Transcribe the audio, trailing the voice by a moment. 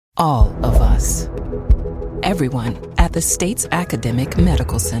All of us. Everyone at the state's academic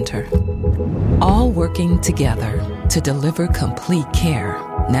medical center. All working together to deliver complete care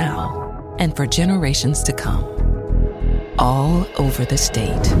now and for generations to come. All over the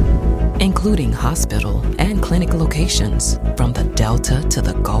state, including hospital and clinic locations from the Delta to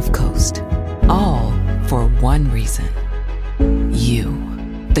the Gulf Coast. All for one reason. You,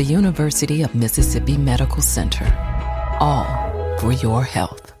 the University of Mississippi Medical Center. All for your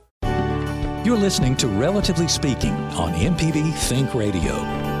health. You're listening to Relatively Speaking on MPB Think Radio.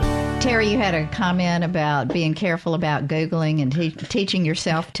 Terry, you had a comment about being careful about Googling and teaching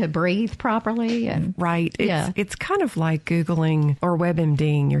yourself to breathe properly. And right. It's kind of like Googling or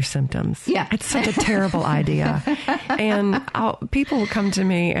WebMDing your symptoms. Yeah. It's such a terrible idea. And people will come to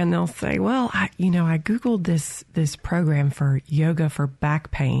me and they'll say, well, I Googled this program for yoga for back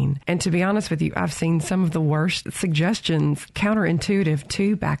pain. And to be honest with you, I've seen some of the worst suggestions counterintuitive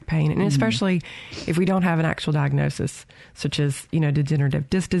to back pain. And especially if we don't have an actual diagnosis, such as, degenerative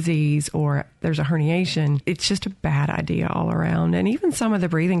disc disease, or there's a herniation, it's just a bad idea all around. And even some of the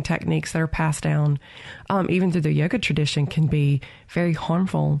breathing techniques that are passed down, even through the yoga tradition, can be very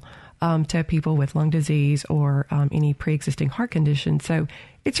harmful to people with lung disease or any pre-existing heart condition. So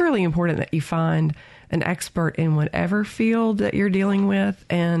it's really important that you find an expert in whatever field that you're dealing with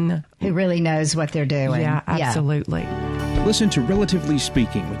and who really knows what they're doing. Yeah, absolutely. Listen to Relatively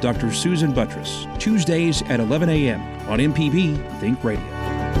Speaking with Dr. Susan Buttress, Tuesdays at 11 a.m. on MPB Think Radio.